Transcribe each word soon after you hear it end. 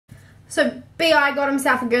So B.I. got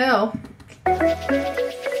himself a girl.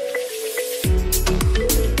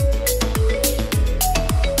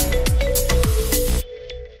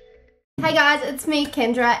 Hey guys, it's me,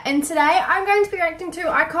 Kendra, and today I'm going to be reacting to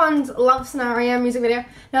iKON's Love Scenario music video.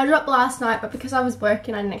 Now, I dropped last night, but because I was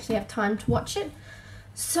working, I didn't actually have time to watch it.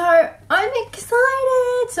 So, I'm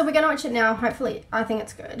excited! So we're going to watch it now. Hopefully, I think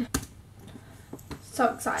it's good.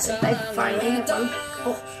 So excited. They finally have one.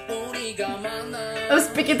 Oh. I was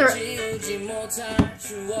speaking through it.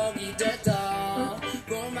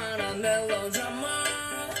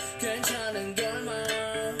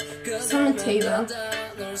 It's on the TV.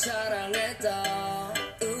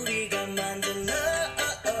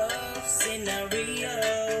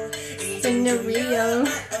 Scenario.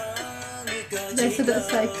 This is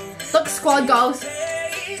it's like, look, squad goals.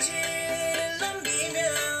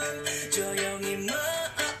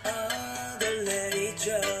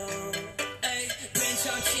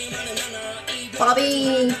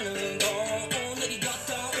 Bobby.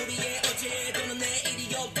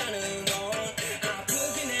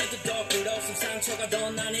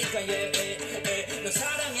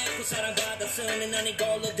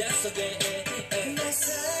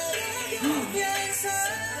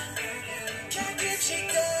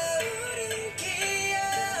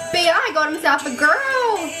 B.I. got himself a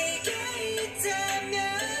girl.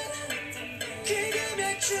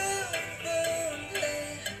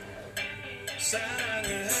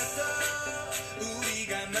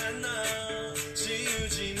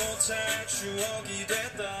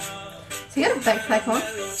 So you got a backpack on?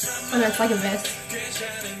 Oh no, it's like a vest.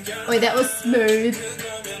 Wait, that was smooth.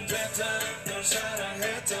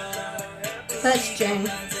 That's Jane.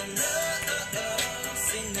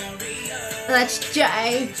 And that's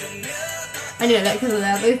Jay. I knew that because of the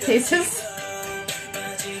other pieces.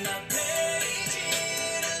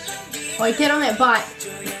 Oh, get on that bike.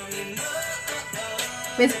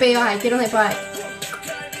 Where's B.I.? Get on that bike.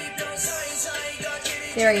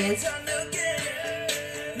 There he is.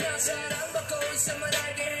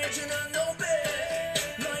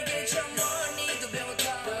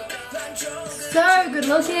 So good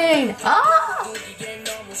looking. Oh!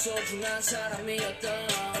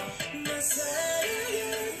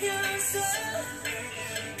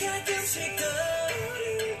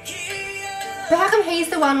 But how come he's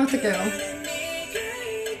the one with the girl?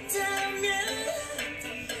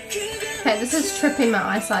 Okay, this is tripping my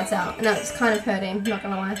eyesight's out. And it's kind of hurting, not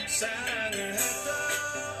gonna lie.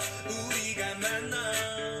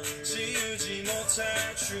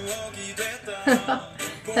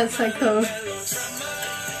 That's so cool.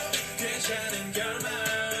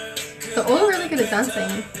 They're all really good at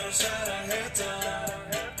dancing.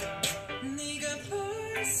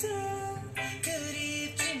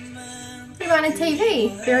 They run a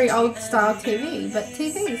TV. Very old style TV, but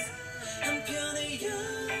TVs.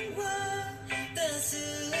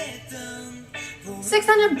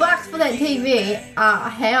 $600 for that TV? Ah,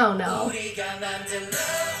 hell no.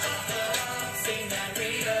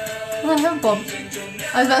 Oh, Bob.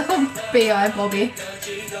 I was about to call B.I. Bobby.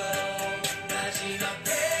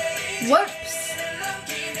 Whoops.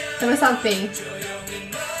 That must have B.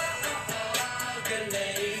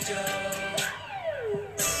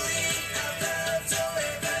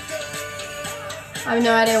 I have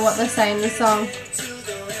no idea what they're saying in the song.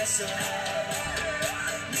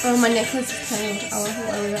 Oh, my necklace is changed. Oh,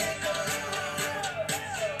 what are we got?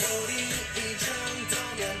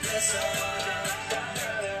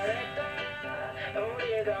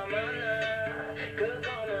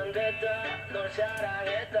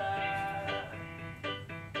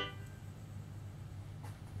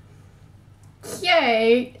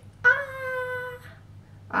 Cute.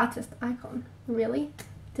 Artist iKON. Really?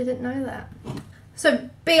 Didn't know that. So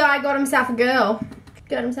B.I. got himself a girl.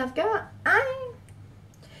 Got himself a girl.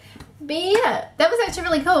 But yeah, that was actually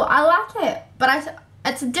really cool. I like it. But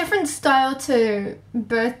it's a different style to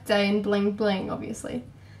Birthday and Bling Bling, obviously.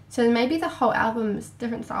 So maybe the whole album is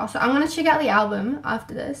different style. So I'm going to check out the album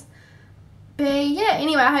after this. But yeah,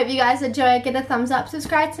 anyway, I hope you guys enjoy it. Give it a thumbs up,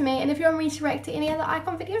 subscribe to me, and if you want me to react to any other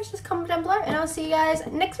iKON videos, just comment down below, and I'll see you guys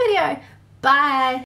next video. Bye!